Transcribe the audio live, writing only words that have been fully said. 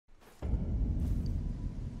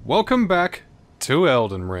Welcome back to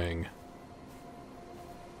Elden Ring.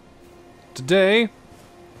 Today,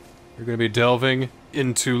 we're going to be delving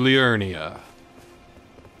into Liurnia.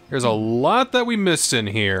 There's a lot that we missed in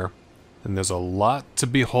here, and there's a lot to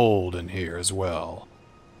behold in here as well.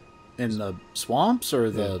 In the swamps or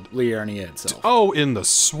the Liurnia itself? Oh, in the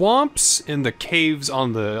swamps, in the caves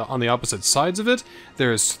on the opposite sides of it.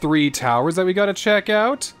 There's 3 towers that we gotta check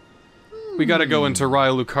out. We gotta go into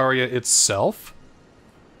Raya Lucaria itself.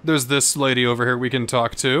 There's this lady over here we can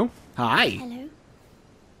talk to. Hi. Hello?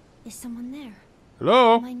 Is someone there?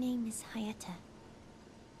 Hello? My name is Hayata,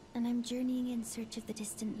 and I'm journeying in search of the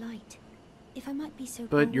distant light. If I might be so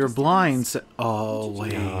But bold you're as to blind, ask, so... Oh,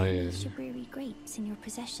 would you wait. Oh, yeah. leave your brewery grapes in your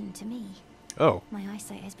possession to me? Oh. My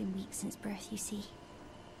eyesight has been weak since birth, you see.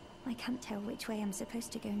 I can't tell which way I'm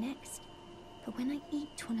supposed to go next. But when I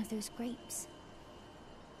eat one of those grapes,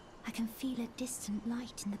 I can feel a distant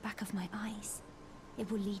light in the back of my eyes. It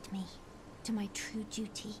will lead me to my true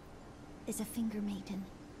duty as a finger maiden.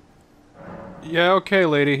 Yeah, okay,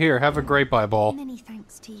 lady. Here, have a grape eyeball. Many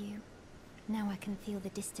thanks to you. Now I can feel the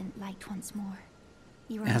distant light once more.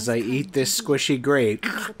 You are As most I kind eat this indeed. squishy grape.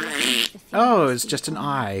 It is a blessing that the Oh, fingers it's speak just an for me.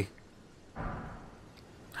 eye.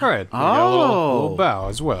 Alright, we got a little Oh. bow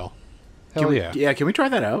as well. Hell Can we, yeah. Yeah, can we try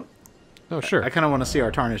that out? Oh, sure. I kind of want to see our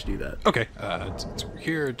tarnish do that. Okay, it's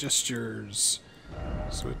here, gestures.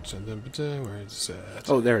 Switch, and then, where is that?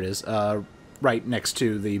 Oh, there it is. Right next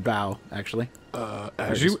to the bow, actually.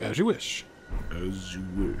 As you wish. As you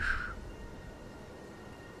wish.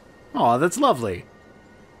 Oh, that's lovely.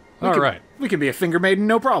 Alright, We can be a finger maiden,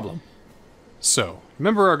 no problem. so,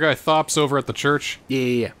 remember our guy Thops over at the church?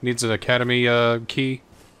 Yeah. Needs an academy, key?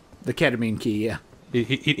 The ketamine key, yeah.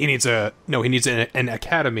 He needs a... No, he needs an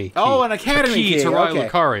academy key. Oh, an academy a key key, to Raya okay.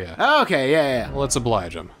 Lucaria. Okay, yeah. Well, let's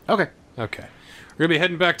oblige him. Okay. Okay. We're gonna be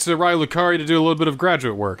heading back to Raya Lucaria to do a little bit of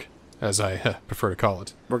graduate work, as I prefer to call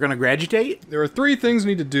it. We're gonna graduate? There are 3 things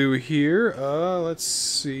we need to do here. Let's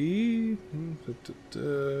see.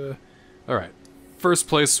 Alright. First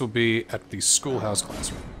place will be at the schoolhouse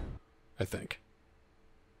classroom, I think.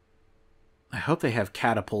 I hope they have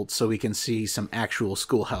catapults so we can see some actual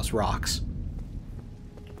schoolhouse rocks.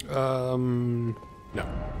 No.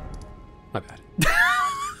 My bad.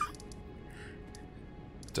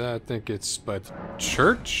 I think it's by the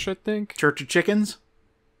church, I think? Church of Chickens?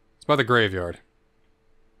 It's by the graveyard.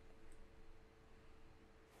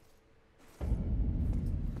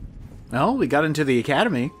 Well, we got into the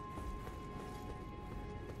academy.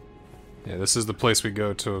 Yeah, this is the place we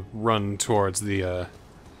go to run towards the,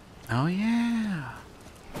 Oh, yeah.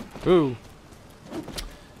 Ooh.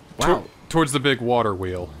 Wow. Towards the big water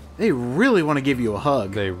wheel. They really want to give you a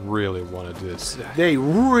hug. They really wanted this. They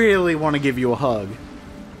really want to give you a hug.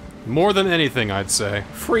 More than anything, I'd say.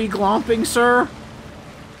 Free glomping, sir?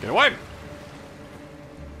 Get away!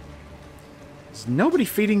 Is nobody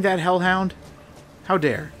feeding that hellhound? How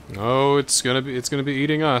dare. Oh, it's gonna be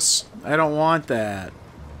eating us. I don't want that.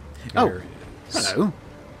 There he is. Hello.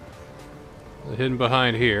 Hidden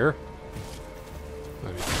behind here.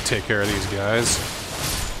 Let me take care of these guys.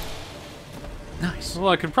 Nice. Well,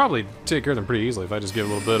 I could probably take care of them pretty easily if I just get a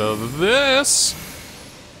little bit of this.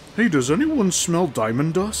 Hey, does anyone smell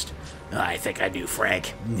diamond dust? I think I do,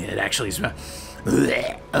 Frank. It actually smells...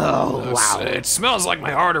 Oh, wow. It smells like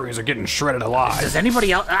my arteries are getting shredded alive. Does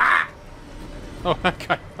anybody else... Ah! Oh,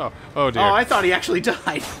 okay. Oh dear. Oh, I thought he actually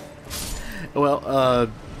died. Well,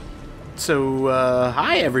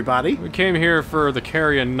 hi, everybody. We came here for the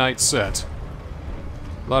Carrion Knight set.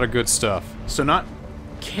 A lot of good stuff. So not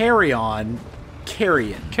carry-on,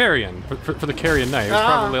 carrion. Carrion, for the Carrion Knight. It was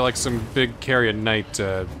probably like some big Carrion Knight,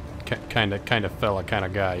 kind of fella kind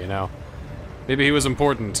of guy, you know? Maybe he was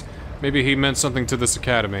important. Maybe he meant something to this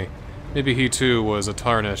academy. Maybe he too was a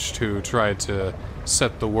tarnished who tried to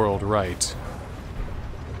set the world right.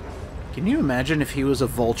 Can you imagine if he was a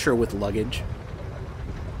vulture with luggage?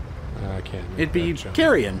 I can't. It'd be Gotcha.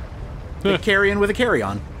 carrion. A carrion with a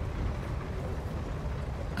carry-on.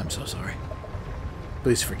 I'm so sorry.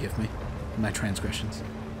 Please forgive me. My transgressions.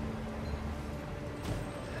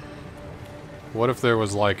 What if there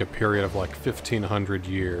was like a period of like 1,500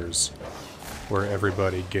 years where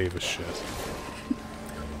everybody gave a shit?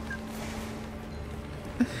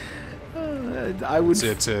 I would...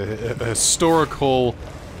 It's a historical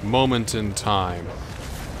moment in time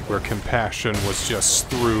where compassion was just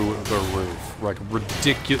through the roof. Like,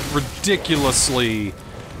 ridiculously,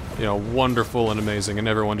 you know, wonderful and amazing, and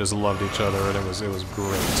everyone just loved each other, and it was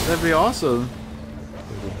great. That'd be awesome.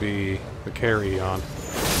 It would be the carry-on.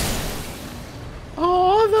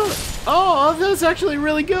 Oh, that's actually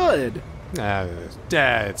really good.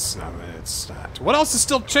 It's not. It's not. What else is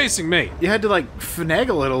still chasing me? You had to, like,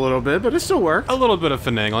 finagle it a little bit, but it still worked. A little bit of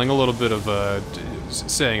finagling, a little bit of,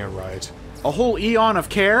 saying it right. A whole eon of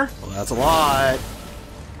care? Well, that's a lot.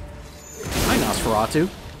 Hi, Nosferatu.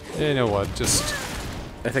 You know what, just...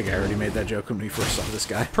 I think I already made that joke when we first saw this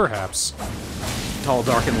guy. Perhaps. Tall,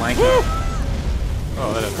 dark, and lanky. Woo!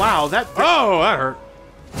 Oh, that hurt. Wow, that... Oh, that hurt.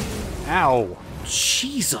 Ow.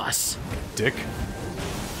 Jesus. Dick.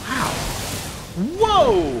 Wow.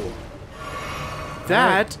 Whoa!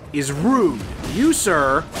 That is rude. You,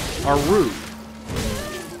 sir, are rude.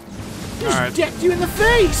 He just decked you in the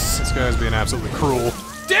face! This guy's being absolutely cruel.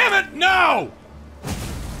 Damn it, no!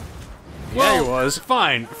 Yeah, he was.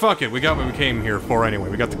 Fine, fuck it, we got what we came here for anyway.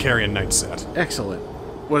 We got the Carrion Knight set. Excellent.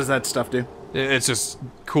 What does that stuff do? It's just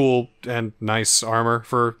cool and nice armor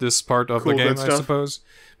for this part of the game, I suppose.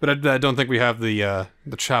 But I don't think we have the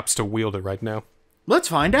chops to wield it right now. Let's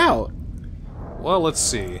find out. Well, let's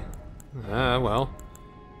see. Well.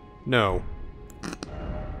 No.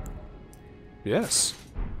 Yes.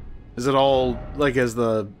 Is it all, like,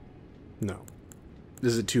 No.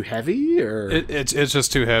 Is it too heavy, or...? It's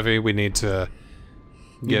just too heavy. We need to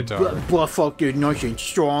get our... Buff up good, nice and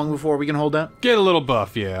strong before we can hold that? Get a little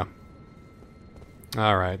buff, yeah.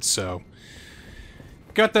 Alright, so...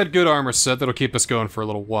 Got that good armor set that'll keep us going for a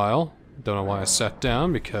little while. Don't know why I sat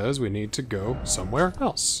down, because we need to go somewhere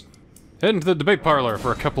else. Head into the debate parlor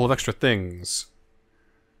for a couple of extra things.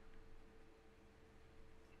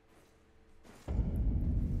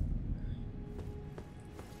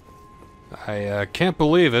 I can't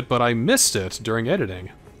believe it, but I missed it during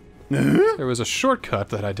editing. There was a shortcut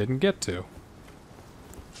that I didn't get to.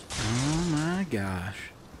 Oh my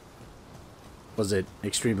gosh. Was it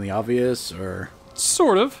extremely obvious, or...?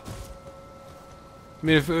 Sort of. I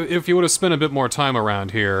mean, if you would have spent a bit more time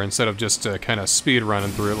around here, instead of just kind of speed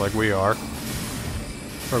running through it like we are,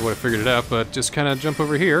 probably would have figured it out, but just kind of jump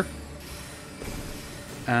over here.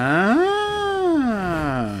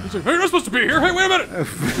 He's like, hey, you're not supposed to be here! Hey, wait a minute!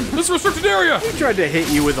 This is a restricted area! He tried to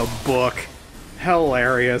hit you with a book.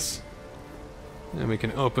 Hilarious. And we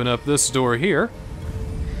can open up this door here.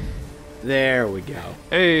 There we go.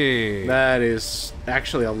 Hey! That is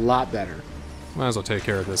actually a lot better. Might as well take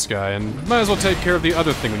care of this guy, and might as well take care of the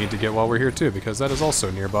other thing we need to get while we're here too, because that is also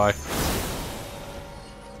nearby.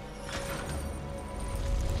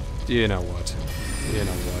 You know what? You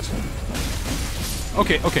know what?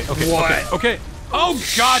 Okay. What? Okay. Oh,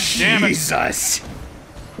 god damn it! Jesus!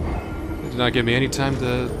 It did not give me any time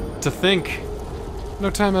to think. No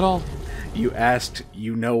time at all. You asked,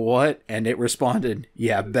 you know what, and it responded,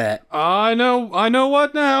 yeah, bet. I know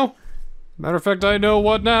what now. Matter of fact, I know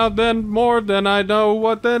what now then more than I know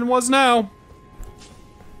what then was now.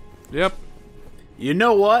 Yep. You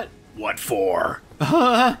know what? What for?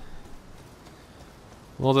 Well,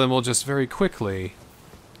 then we'll just very quickly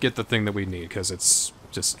get the thing that we need, because it's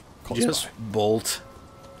just close Just by. bolt.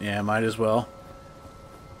 Yeah, might as well.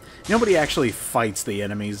 Nobody actually fights the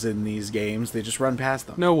enemies in these games, they just run past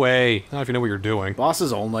them. No way. Not if you know what you're doing.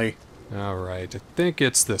 Bosses only. Alright, I think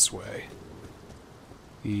it's this way.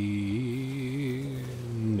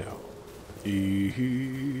 No.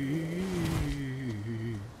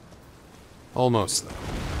 Almost, though.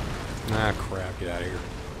 Ah, crap. Get out of here.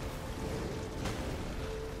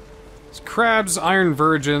 It's crabs, iron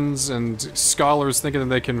virgins, and scholars thinking that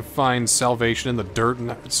they can find salvation in the dirt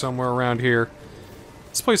somewhere around here.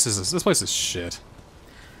 This place is shit.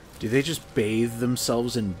 Do they just bathe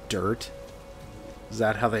themselves in dirt? Is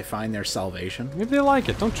that how they find their salvation? Maybe they like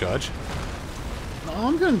it. Don't judge. Oh,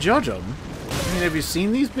 I'm gonna judge them. I mean, have you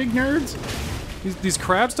seen these big nerds? These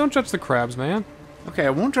crabs? Don't judge the crabs, man. Okay, I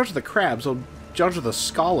won't judge the crabs. I'll judge the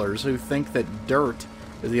scholars who think that dirt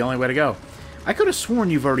is the only way to go. I could have sworn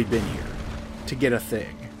you've already been here to get a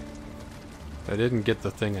thing. I didn't get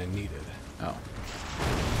the thing I needed. Oh.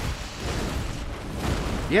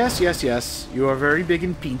 Yes, yes, yes. You are very big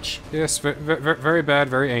and peach. Yes, very bad,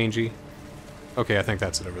 very angy. Okay, I think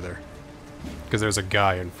that's it over there. Because there's a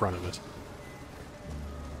guy in front of it.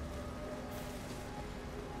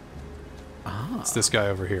 Ah. It's this guy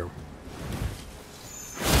over here.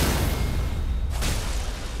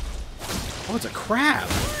 Oh, it's a crab.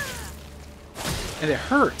 And it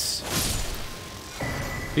hurts.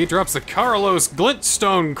 He drops the Carlos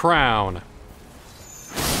Glintstone crown.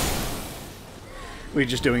 We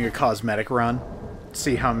just doing a cosmetic run?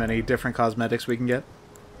 See how many different cosmetics we can get?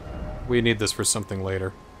 We need this for something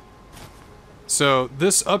later. So,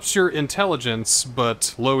 this ups your intelligence,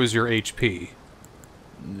 but lowers your HP.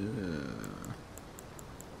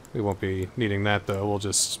 We won't be needing that, though. We'll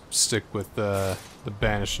just stick with the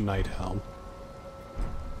Banished Knight Helm.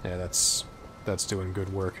 Yeah, that's doing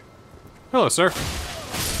good work. Hello, sir.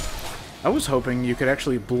 I was hoping you could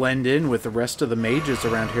actually blend in with the rest of the mages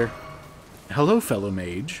around here. Hello, fellow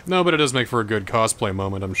mage. No, but it does make for a good cosplay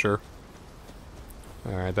moment, I'm sure.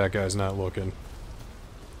 Alright, that guy's not looking.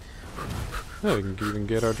 Oh, we can even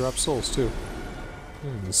get our drop souls, too.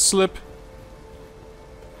 Slip.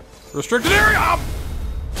 Restricted area!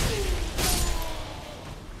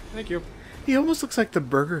 Thank you. He almost looks like the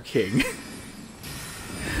Burger King.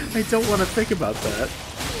 I don't want to think about that.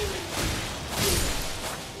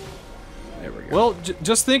 There we go. Well,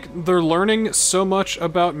 just think they're learning so much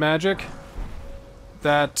about magic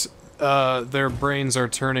that their brains are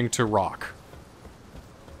turning to rock.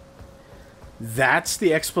 That's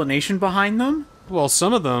the explanation behind them? Well,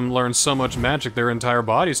 some of them learn so much magic their entire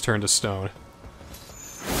bodies turn to stone.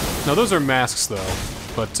 No, those are masks, though.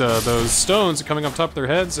 But those stones coming up top of their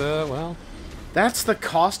heads, well... That's the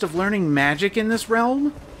cost of learning magic in this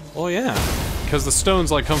realm? Well, yeah. Because the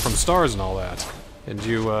stones, like, come from stars and all that. And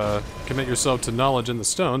you, commit yourself to knowledge in the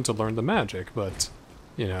stone to learn the magic, but,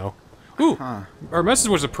 you know... Ooh! Huh. Our message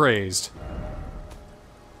was appraised.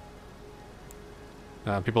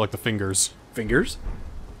 People like the fingers. Fingers?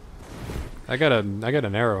 I got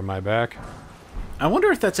an arrow in my back. I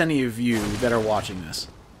wonder if that's any of you that are watching this.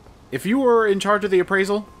 If you were in charge of the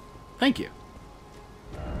appraisal, thank you.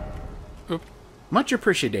 Oop. Much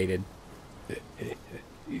appreciated.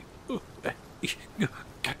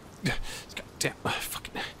 God damn,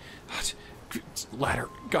 fucking ladder.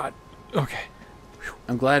 God. Okay.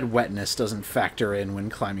 I'm glad wetness doesn't factor in when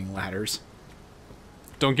climbing ladders.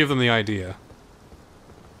 Don't give them the idea.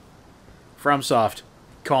 FromSoft,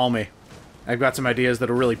 call me. I've got some ideas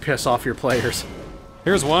that'll really piss off your players.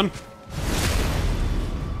 Here's one.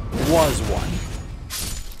 Was one.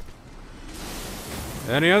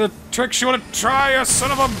 Any other tricks you want to try, you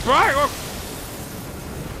son of a bag?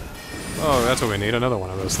 Oh, that's what we need, another one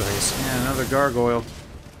of those things. Yeah, another gargoyle.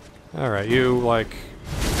 Alright, you, like...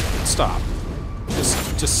 Stop.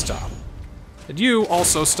 Just stop. And you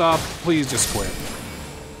also stop. Please just quit.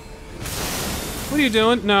 What are you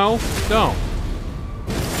doing? No, don't.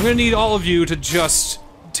 I'm gonna need all of you to just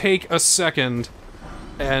take a second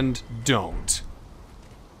and don't.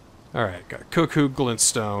 Alright, got cuckoo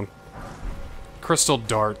glintstone, crystal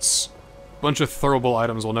darts, bunch of throwable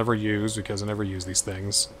items we'll never use because I never use these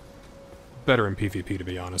things. Better in PvP, to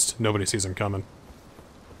be honest. Nobody sees them coming.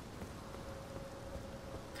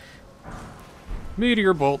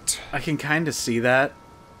 Meteor bolt. I can kind of see that.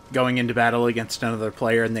 Going into battle against another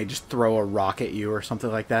player and they just throw a rock at you or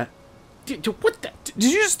something like that. What the?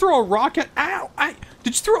 Did you just throw a rock at... Ow!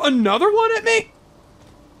 Did you throw another one at me?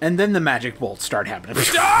 And then the magic bolts start happening.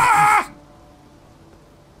 Ah!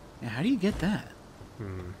 Yeah, how do you get that?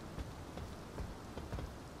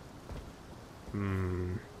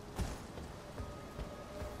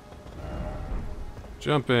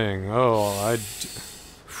 Jumping. Oh,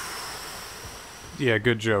 yeah,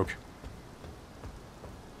 good joke.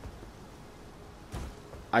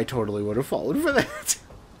 I totally would have fallen for that.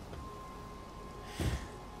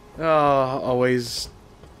 Oh, always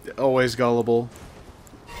gullible.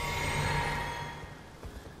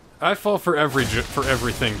 I fall for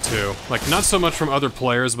everything too. Like, not so much from other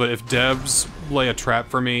players, but if devs lay a trap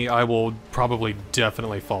for me, I will probably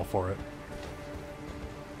definitely fall for it.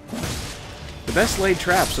 The best laid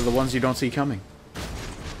traps are the ones you don't see coming.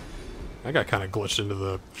 I got kind of glitched into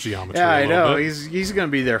the geometry. Yeah, a I know. bit. He's gonna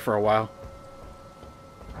be there for a while.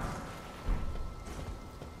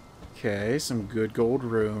 Okay, some good gold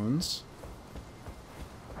runes.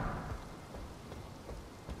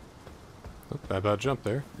 Oh, bad jump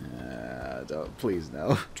there. Don't, please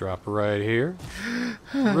no. Drop right here.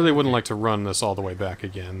 Really wouldn't like to run this all the way back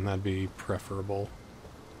again. That'd be preferable.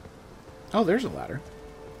 Oh, there's a ladder.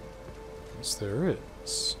 Yes, there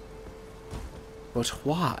is. But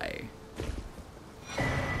why?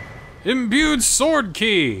 Imbued sword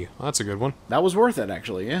key! Well, that's a good one. That was worth it,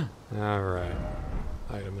 actually, yeah. Alright.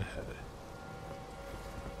 Item ahead.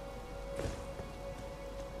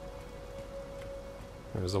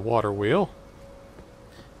 There's a water wheel.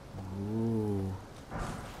 Ooh.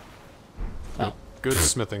 Oh. Good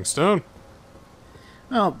smithing stone.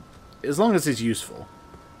 Well, as long as it's useful.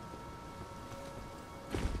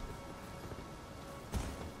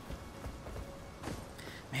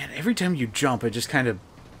 Man, every time you jump, I just kind of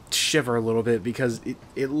shiver a little bit because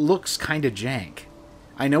it looks kind of jank.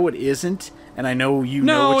 I know it isn't, and I know you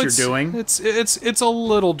know what you're doing. It's a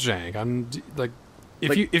little jank. I'm like,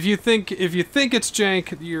 if you think it's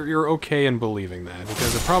jank, you're okay in believing that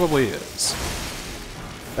because it probably is.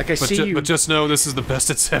 Like I see you, but just know this is the best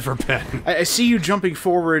it's ever been. I see you jumping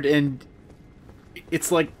forward, and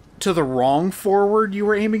it's like to the wrong forward you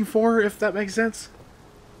were aiming for, if that makes sense.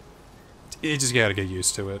 You just gotta get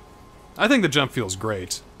used to it. I think the jump feels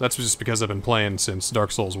great. That's just because I've been playing since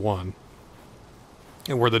Dark Souls 1.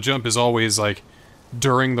 And where the jump is always, like,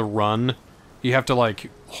 during the run, you have to, like,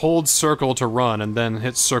 hold circle to run and then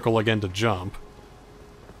hit circle again to jump.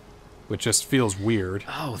 Which just feels weird.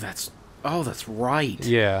 Oh, that's right.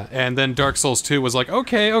 Yeah, and then Dark Souls 2 was like,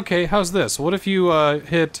 okay, how's this? What if you,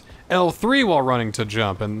 hit L3 while running to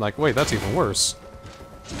jump? And, like, wait, that's even worse.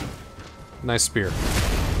 Nice spear.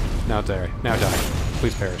 Now die.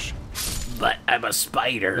 Please perish. But I'm a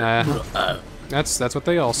spider. That's what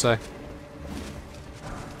they all say.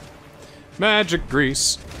 Magic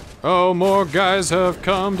grease. Oh, more guys have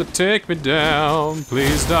come to take me down.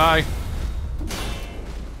 Please die.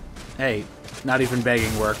 Hey, not even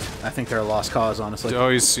begging worked. I think they're a lost cause, honestly. Oh,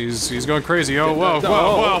 he's going crazy. Oh, whoa. What the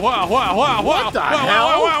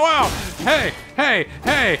hell? Wow. Hey.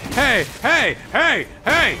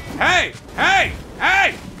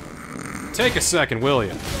 Take a second, will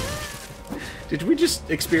you? Did we just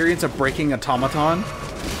experience a breaking automaton?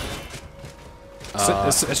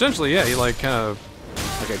 Essentially, yeah, he, like, kind of...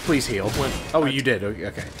 Okay, please heal. Oh, you did.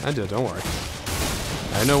 Okay. I did, don't worry.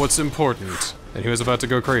 I know what's important. And he was about to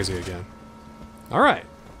go crazy again. Alright.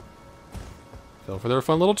 Fell for their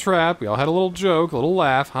fun little trap. We all had a little joke, a little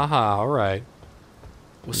laugh. Haha, alright.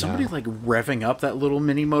 Was somebody, like, revving up that little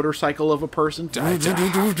mini motorcycle of a person? You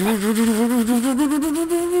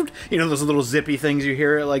know those little zippy things you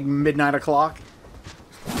hear at, like, midnight o'clock?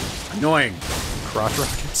 Annoying. Crotch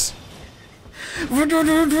rockets.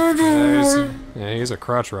 Yeah, he's a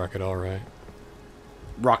crotch rocket, alright.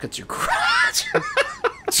 Rockets your crotch.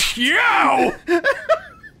 Yow!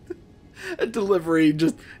 A delivery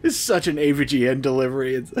just is such an AVGN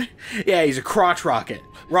delivery. It's like, yeah, he's a crotch rocket.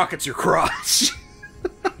 Rockets your crotch.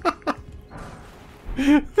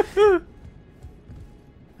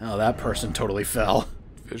 Oh, that person totally fell.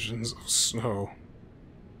 Visions of snow.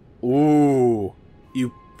 Ooh.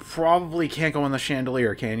 You probably can't go on the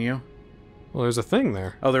chandelier, can you? Well, there's a thing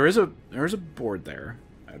there. Oh, there is a board there.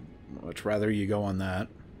 I'd much rather you go on that.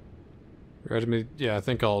 Yeah, I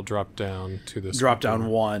think I'll drop down to this. Drop down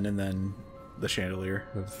one and then the chandelier.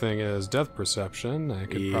 The thing is death perception. I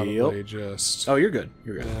could probably just... Oh, you're good.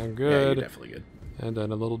 You're good. I'm good. Yeah, you're definitely good. And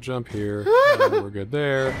then a little jump here. And we're good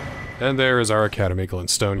there. And there is our Academy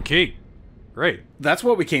Glintstone key. Great. That's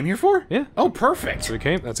what we came here for? Yeah. Oh, perfect. So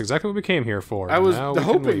that's exactly what we came here for. I was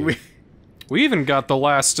hoping we even got the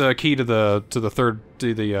last key to the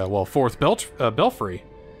fourth belfry.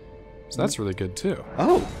 So that's really good too.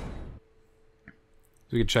 Oh.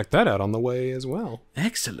 We can check that out on the way as well.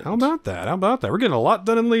 Excellent. How about that? We're getting a lot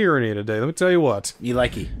done in Liurnia today. Let me tell you what. You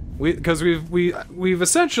likey. Because we've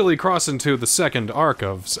essentially crossed into the second arc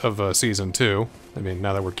of season 2. I mean,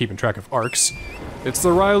 now that we're keeping track of arcs, it's the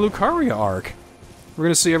Raya Lucaria arc. We're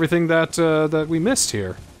gonna see everything that we missed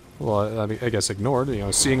here. Well, I guess ignored. You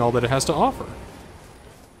know, seeing all that it has to offer.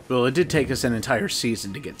 Well, it did take us an entire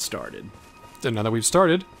season to get started. And now that we've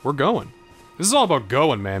started, we're going. This is all about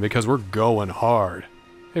going, man, because we're going hard.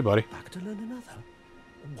 Hey, buddy. Back to learn another.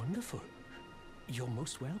 Wonderful. You're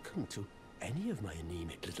most welcome to any of my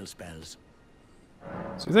anemic little spells.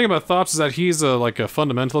 So the thing about Thops is that he's like a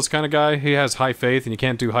fundamentalist kind of guy. He has high faith, and you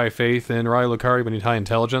can't do high faith in Raya Lucaria when you need high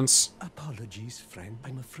intelligence. Apologies, friend.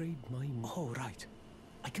 I'm afraid my... Oh, right.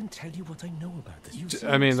 I can tell you what I know about this.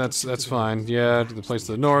 I mean, that's fine. Yeah, to the place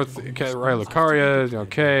to the north, Raya Lucaria,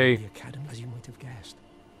 okay.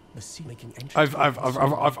 I've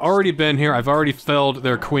already been here. I've already felled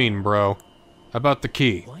their queen, bro. How about the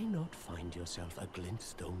key? Why not find yourself a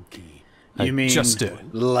glintstone key? You mean just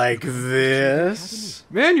did. Like this?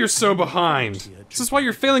 Man, you're so behind. Is this why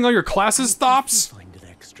you're failing all your classes, Thops? Find an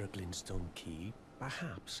extra glintstone key,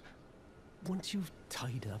 perhaps. Once you've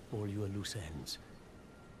tied up all your loose ends.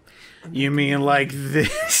 You mean like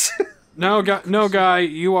this? No, guy.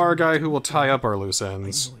 You are a guy who will tie up our loose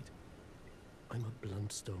ends. I'm a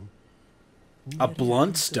bluntstone. A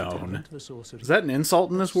bluntstone? Is that an insult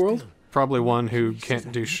in this world? Probably one who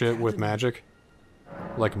can't do shit with magic.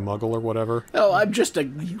 Like Muggle or whatever. Oh, I'm just a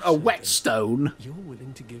whetstone. You're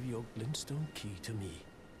willing to give your glintstone key to me.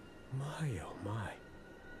 My, oh my.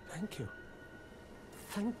 Thank you.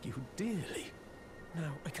 Thank you dearly.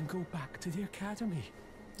 Now I can go back to the academy.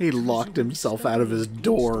 He locked himself out of his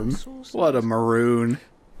dorm. What a maroon.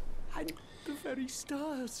 And the very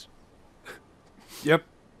stars. Yep.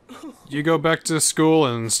 You go back to school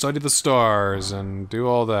and study the stars and do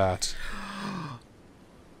all that.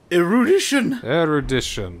 Erudition.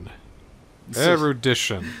 Erudition.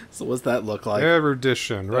 Erudition. So what's that look like?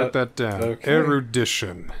 Erudition. Write that down. Okay.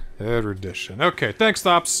 Erudition. Erudition. Okay, thanks,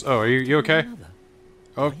 Thops. Oh, are you okay?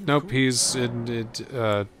 Oh, nope, he's...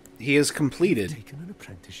 He has completed Taken an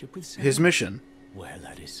apprenticeship with his mission. Well,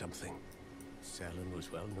 that is something. Selin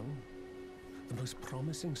was well known. The most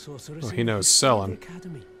promising sorceress. Well, he knows Selin.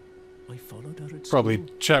 Academy. I followed her at Probably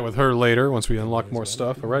school. chat with her later once we unlock more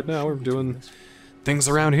stuff. But right now, we're doing things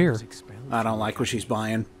around here. I don't like what she's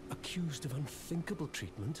buying. Accused of unthinkable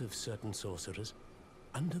treatment of certain sorcerers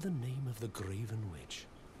under the name of the Graven Witch.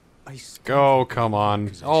 Oh, come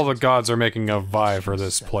on. All the gods are making a vie for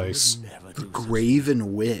this place. The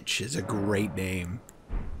Graven Witch is a great name.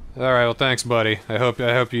 Alright, well thanks, buddy. I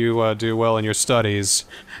hope you do well in your studies.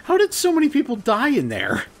 How did so many people die in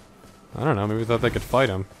there? I don't know, maybe we thought they could fight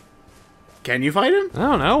him. Can you fight him? I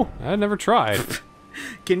don't know. I never tried.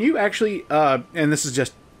 Can you actually, and this is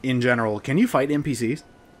just in general, can you fight NPCs?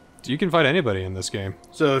 You can fight anybody in this game.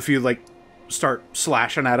 So if you, like, start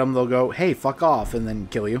slashing at them, they'll go, hey, fuck off, and then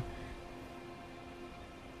kill you?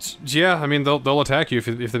 Yeah, I mean, they'll attack you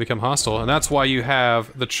if they become hostile, and that's why you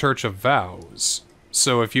have the Church of Vows.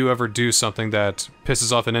 So if you ever do something that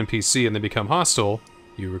pisses off an NPC and they become hostile,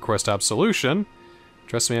 you request absolution.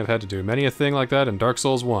 Trust me, I've had to do many a thing like that in Dark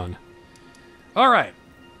Souls 1. Alright,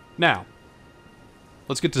 now,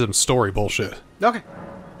 let's get to some story bullshit. Okay.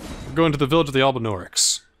 We're going to the village of the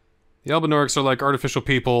Albinorics. The Albinorics are like artificial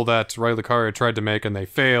people that Raya Lucaria tried to make and they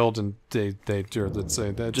failed, and or let's say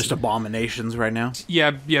that Just abominations right now? Yeah,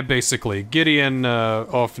 basically. Gideon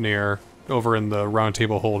Ofnir, over in the Round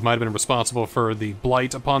Table Hold, might have been responsible for the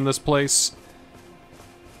blight upon this place.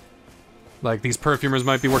 Like, these perfumers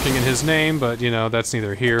might be working in his name, but, you know, that's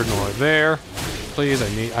neither here nor there. Please,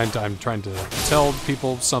 I'm trying to tell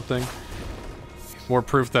people something. More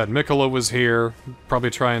proof that Mikola was here, probably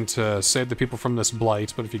trying to save the people from this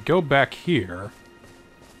blight, but if you go back here...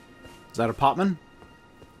 Is that a potman?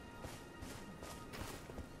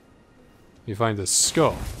 You find this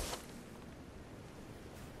skull.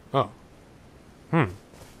 Oh.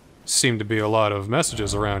 Seem to be a lot of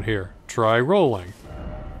messages around here. Try rolling.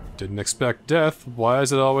 Didn't expect death, why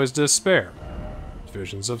is it always despair?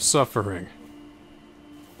 Visions of suffering.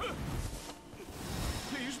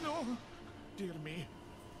 Please, no. Dear me.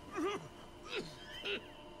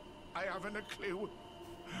 I haven't a clue.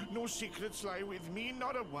 No secrets lie with me,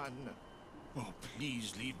 not a one. Oh,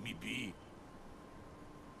 please leave me be.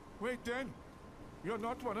 Wait then. You're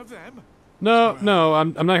not one of them? No,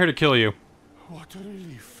 I'm not here to kill you. What a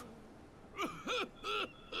relief.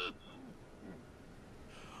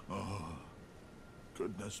 Oh,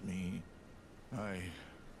 goodness me. I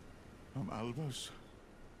am Albus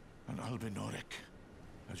and Albinoric.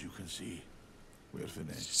 As you can see, we're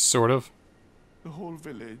finished. Sort of. The whole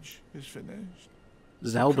village is finished.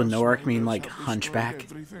 Does Albinoric mean, like, hunchback?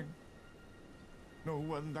 Everything. No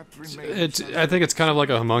one that remains. I think it's kind of like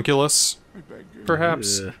a homunculus, I beg you.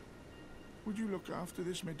 perhaps. Would you look after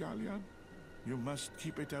this medallion? You must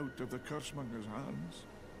keep it out of the cursemonger's hands.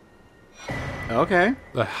 Okay.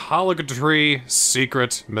 The Holigatry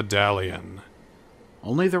Secret Medallion.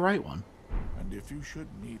 Only the right one. And if you should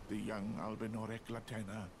meet the young Albinoric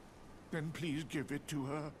Latena, then please give it to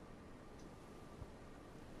her.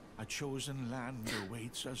 A chosen land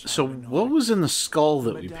awaits us. So what was in the skull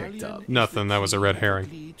that we picked up? Nothing, that was a red herring.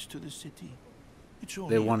 Leads to the city. It's They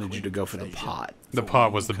only a wanted you to quick go for the pleasure. pot. The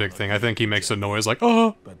pot was the big thing. I think he makes a noise like,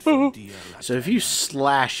 oh, But for oh. dear So if you Latena,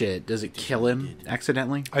 slash it, does it kill him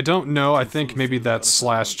accidentally? I don't know. I think maybe that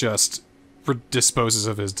slash just disposes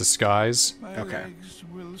of his disguise. my Okay. legs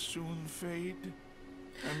will soon fade.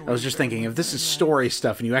 and I was will just thinking, bend if this is my story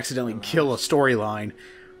stuff and you accidentally kill a storyline,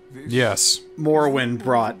 This Yes. Morrowind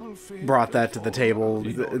brought that to the table.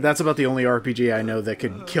 That's about the only RPG I know that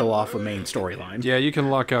could kill off a main storyline. Yeah, you can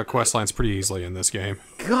lock out quest lines pretty easily in this game.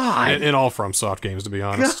 God! In all FromSoft games, to be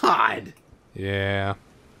honest. God! Yeah.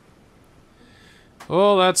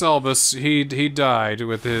 Well, that's Albus. He died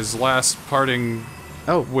with his last parting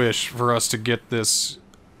wish for us to get this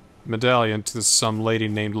medallion to some lady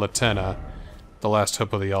named Latena, the last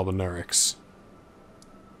hope of the Albinorics.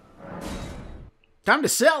 Time to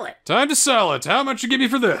sell it! Time to sell it! How much you give me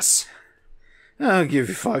for this? I'll give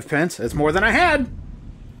you 5 pence. That's more than I had!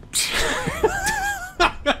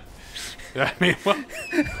 I mean, what?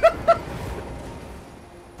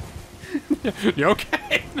 You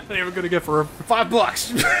okay? They were gonna get for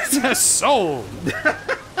 $5! sold!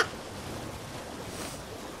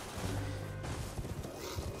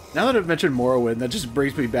 Now that I've mentioned Morrowind, that just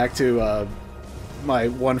brings me back to my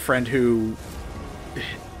one friend who,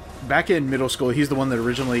 back in middle school, he's the one that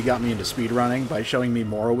originally got me into speedrunning by showing me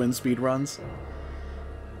Morrowind speedruns.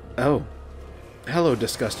 Oh, Hello,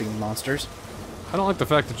 disgusting monsters. I don't like the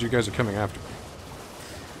fact that you guys are coming after me.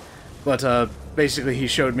 But, basically he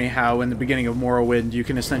showed me how in the beginning of Morrowind you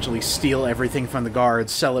can essentially steal everything from the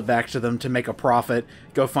guards, sell it back to them to make a profit,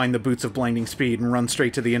 go find the Boots of Blinding Speed, and run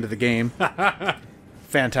straight to the end of the game.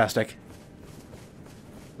 Fantastic.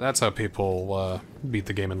 That's how people, beat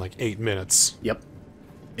the game in like 8 minutes. Yep.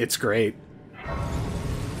 It's great.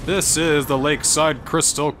 This is the Lakeside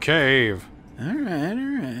Crystal Cave. Alright,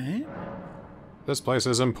 alright. This place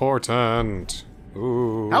is important.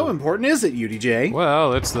 Ooh. How important is it, UDJ?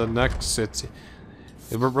 Well, it's the next...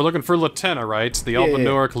 We're looking for Latenna, right? The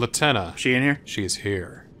Albanoric Latenna. She in here? She's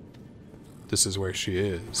here. This is where she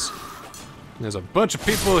is. There's a bunch of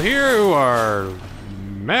people here who are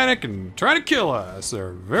manic and trying to kill us.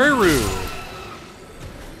 They're very rude.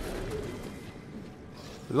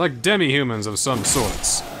 They're like demi-humans of some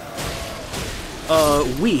sorts.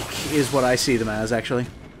 Weak is what I see them as, actually.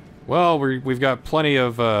 Well, we've got plenty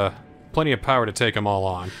of power to take them all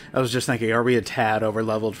on. I was just thinking, are we a tad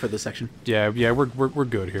over-leveled for this section? Yeah, we're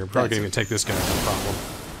good here. Probably gonna even take this guy, no problem.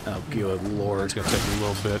 Oh, good lord. It's gonna take me a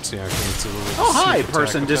little bit. Yeah, it's a little. Oh, hi,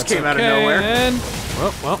 person just came out of nowhere. And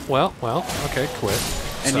well. Okay, quit.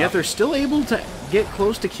 And yet they're still able to get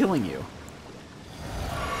close to killing you.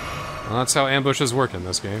 Well, that's how ambushes work in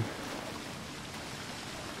this game.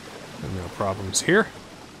 No problems here.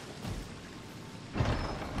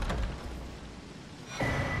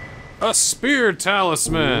 A spear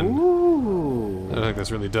talisman! Ooh. I don't think this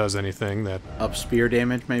really does anything. That up spear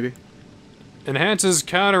damage, maybe? enhances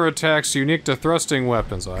counterattacks unique to thrusting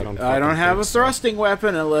weapons. I don't have a thrusting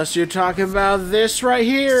weapon unless you're talking about this right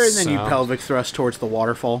here, and then you pelvic thrust towards the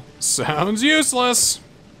waterfall. Sounds useless!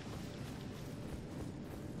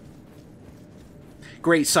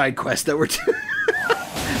 Great side quest that we're doing.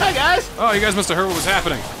 Hi, guys! Oh, you guys must have heard what was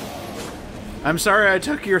happening. I'm sorry I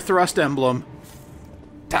took your thrust emblem.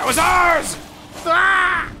 That was ours!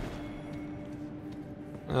 Ah!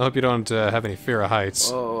 I hope you don't have any fear of heights.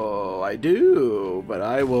 Oh, I do, but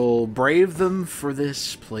I will brave them for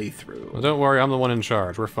this playthrough. Well, don't worry, I'm the one in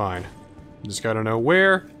charge. We're fine. You just gotta know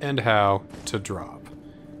where and how to drop.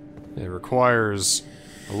 It requires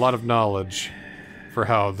a lot of knowledge for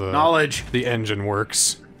how the engine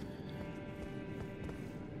works.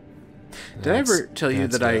 Did I ever tell you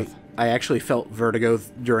that I actually felt vertigo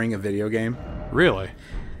during a video game? Really?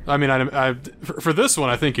 I mean, for this one,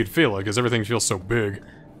 I think you'd feel it, because everything feels so big.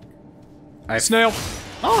 Snail!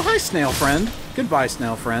 Oh, hi, snail friend. Goodbye,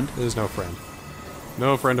 snail friend. There's no friend.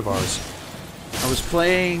 No friend of ours. I was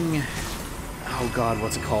playing... Oh god,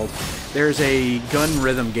 what's it called? There's a gun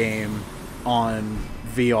rhythm game on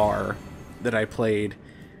VR that I played.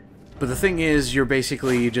 But the thing is, you're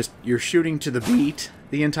basically you're shooting to the beat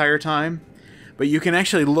the entire time. But you can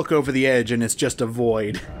actually look over the edge and it's just a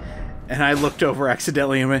void. And I looked over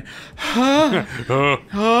accidentally and went, huh?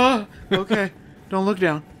 Huh? Okay, don't look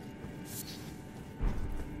down.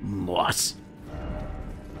 Moss.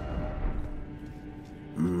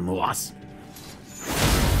 Moss.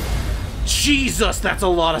 Jesus, that's a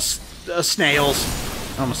lot of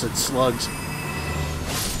snails. I almost said slugs.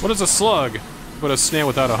 What is a slug but a snail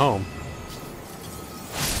without a home?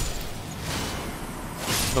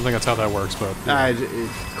 I don't think that's how that works, but...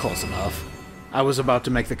 Close enough. I was about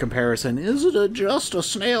to make the comparison. Is it just a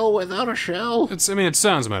snail without a shell? I mean, it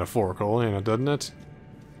sounds metaphorical, you know, doesn't it?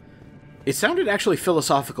 It sounded actually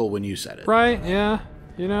philosophical when you said it. Right, yeah.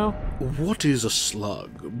 You know? What is a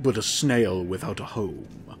slug but a snail without a home?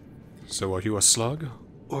 So are you a slug?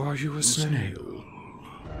 Or are you a snail?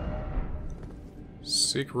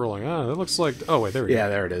 Seek rolling. Ah, that looks like... Oh, wait, there we go. Yeah,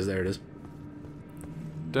 there it is, there it is.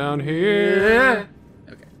 Down here.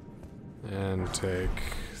 Yeah. Okay. And take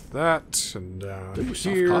that, and down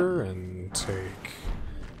here, and take...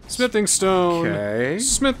 Smithing stone. Okay.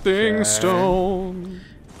 Smithing stone.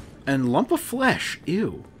 And lump of flesh.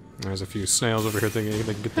 Ew. There's a few snails over here thinking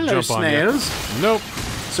they can get the Hello, jump snails. on you. Nope.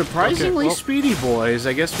 Surprisingly speedy boys.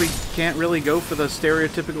 I guess we can't really go for the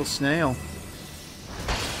stereotypical snail.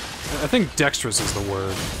 I think dexterous is the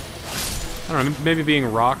word. I don't know, maybe being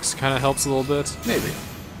rocks kind of helps a little bit. Maybe.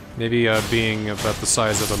 Maybe being about the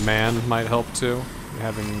size of a man might help too.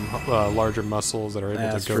 Having larger muscles that are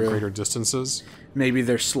able to go greater distances. Maybe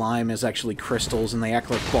their slime is actually crystals and they act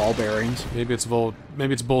like ball bearings. Maybe it's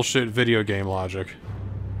bullshit video game logic.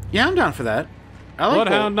 Yeah, I'm down for that. I like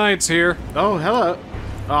Bloodhound Knight's here. Oh, hello.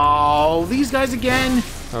 Oh, these guys again.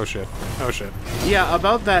 Oh shit. Oh shit. Yeah,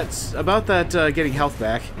 about that getting health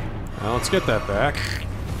back. Well, let's get that back.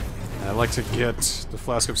 I'd like to get the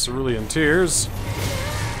Flask of Cerulean Tears.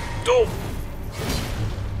 Oh!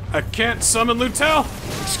 I can't summon Lutel!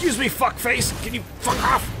 Excuse me, fuckface. Can you fuck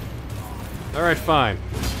off? Alright, fine.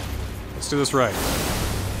 Let's do this right.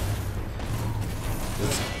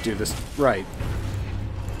 Let's do this right.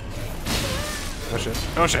 Oh shit.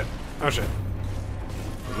 Oh shit. Oh shit.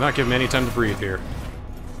 Does not give me any time to breathe here.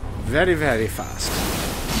 Very, very fast.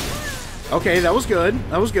 Okay, that was good.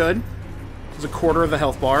 That was good. It was a quarter of the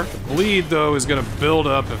health bar. Bleed, though, is gonna build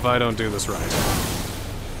up if I don't do this right.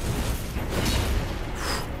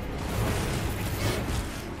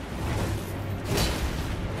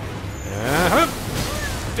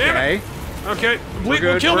 Damn Okay. it! Okay, bleed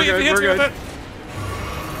good, will kill me we're if he hits good, me with we're it!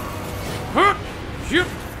 Huh! Shoot!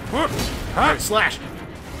 Huh! Huh! Slash.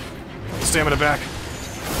 Stamina back.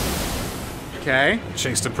 Okay.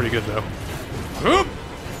 Chased him pretty good, though. Whoop!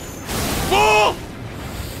 Full!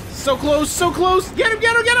 So close, so close. Get him,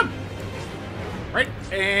 get him, get him! Right.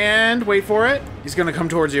 And wait for it. He's gonna come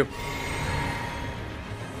towards you.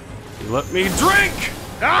 You let me drink!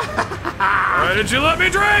 Why did you let me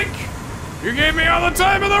drink? You gave me all the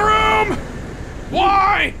time in the room!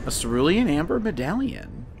 Why? A cerulean amber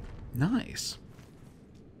medallion. Nice.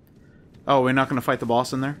 Oh, we're not gonna fight the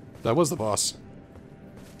boss in there? That was the boss.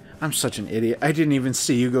 I'm such an idiot. I didn't even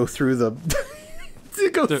see you go through the...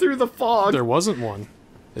 through the fog. There wasn't one.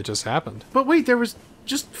 It just happened. But wait, there was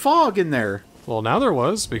just fog in there. Well, now there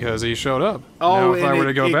was, because he showed up. Oh, now, if I and were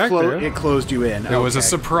to go back there... it closed you in. It was a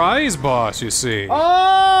surprise boss, you see.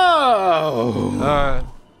 Oh!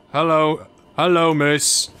 Hello,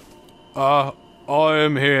 miss. I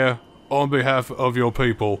am here on behalf of your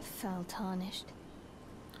people. Fell tarnished.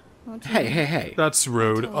 Hey. That's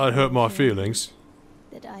rude. I'd hurt my feelings.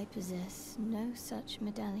 That I possess no such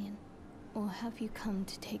medallion. Or have you come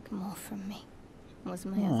to take more from me? Was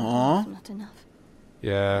my other half not enough?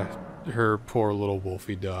 Yeah, her poor little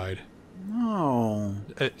wolfie died. No.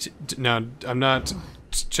 Now, I'm not...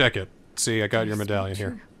 Check it. See, I got your medallion here.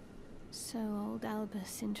 True. So old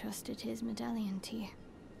Albus entrusted his medallion to you.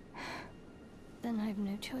 Then I have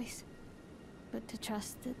no choice but to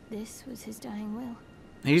trust that this was his dying will.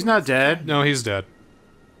 He's not dead. No, he's dead.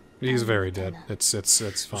 He's very dead. It's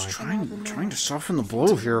fine. Trying to soften the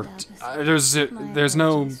blow here. There's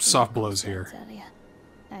no soft blows here.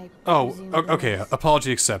 Oh, okay.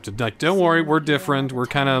 Apology accepted. Like, don't worry, we're different. We're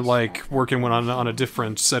kind of like working on a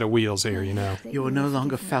different set of wheels here, you know. You are no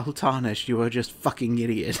longer foul tarnished. You are just fucking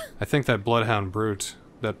idiot. I think that Bloodhound brute,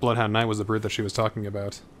 that Bloodhound Knight was the brute that she was talking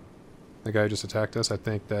about. The guy who just attacked us. I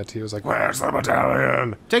think that he was like, "Where's the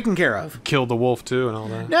medallion?" Taken care of. Killed the wolf too and all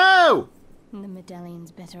that. No! The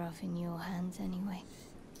medallion's better off in your hands anyway.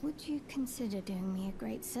 Would you consider doing me a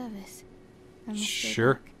great service? I must go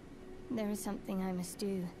Sure. back. There is something I must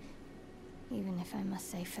do, even if I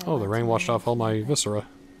must say farewell. Oh, the rain to washed off all my lovely viscera.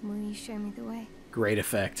 Will you show me the way? Great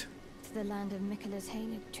effect. To the land of Mikkela's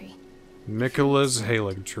Halig tree. Mikkela's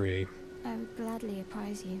Halig tree. I would gladly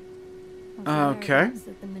apprise you. Of Okay.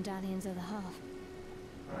 that the medallions are the half.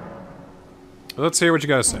 Let's hear what you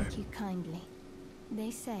gotta say. Thank you kindly. They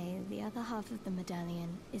say the other half of the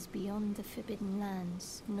medallion is beyond the Forbidden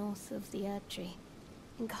Lands, north of the Erd Tree,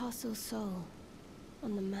 in Castle Sol,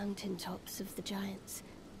 on the mountain tops of the Giants,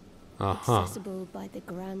 accessible by the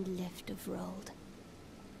Grand Lift of Rold.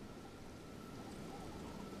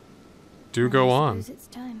 Do go on. I suppose it's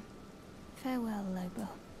time. Farewell, Lobo.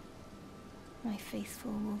 My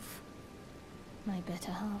faithful wolf. My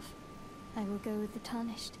better half. I will go with the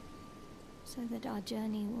Tarnished, so that our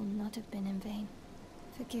journey will not have been in vain.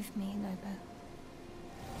 Forgive me, Lobo.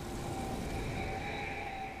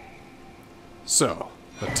 So,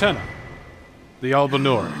 Atenna, the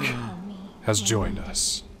Albinoric, has joined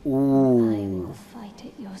us. I will fight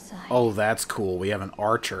at your side. Oh, that's cool. We have an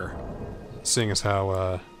archer. Seeing as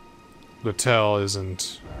how, Littell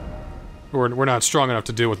isn't... We're not strong enough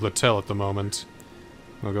to deal with Littell at the moment.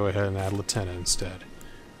 We'll go ahead and add Lieutenant instead.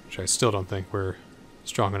 Which I still don't think we're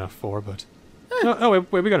strong enough for, but... Oh,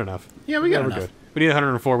 wait, we got enough. Yeah, we got we're enough. good. We need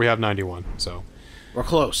 104, we have 91, so... We're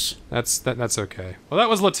close. That's okay. Well, that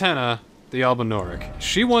was Latenna, the Albinoric.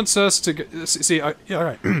 She wants us to... See, yeah,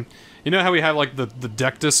 alright. You know how we have, like, the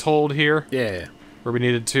Dectus hold here? Yeah. Where we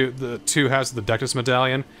needed the two halves of the Dectus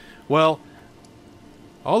medallion? Well,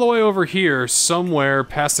 all the way over here, somewhere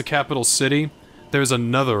past the capital city, there's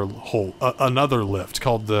another hole, another lift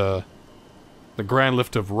called the Grand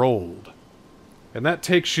Lift of Rold. And that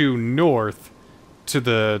takes you north to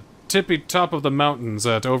the tippy top of the mountains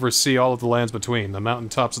to oversee all of the lands between, the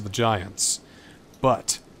mountaintops of the Giants.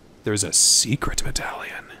 But there's a secret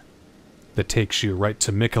medallion that takes you right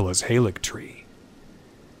to Mikkela's Halig tree.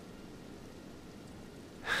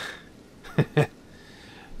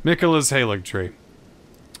 Mikkela's Halig tree.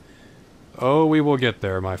 Oh, we will get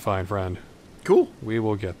there, my fine friend. Cool. We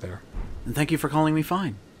will get there. And thank you for calling me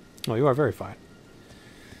fine. Oh, you are very fine.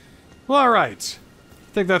 Well, alright.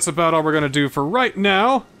 I think that's about all we're gonna do for right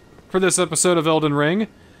now, for this episode of Elden Ring.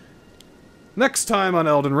 Next time on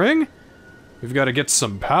Elden Ring, we've got to get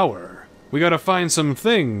some power. We gotta find some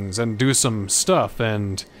things and do some stuff,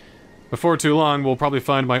 and before too long, we'll probably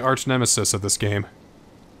find my arch nemesis of this game.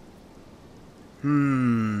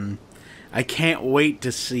 I can't wait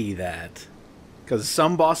to see that. Because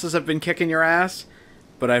some bosses have been kicking your ass,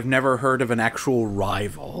 but I've never heard of an actual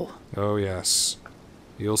rival. Oh yes.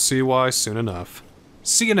 You'll see why soon enough.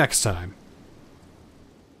 See you next time.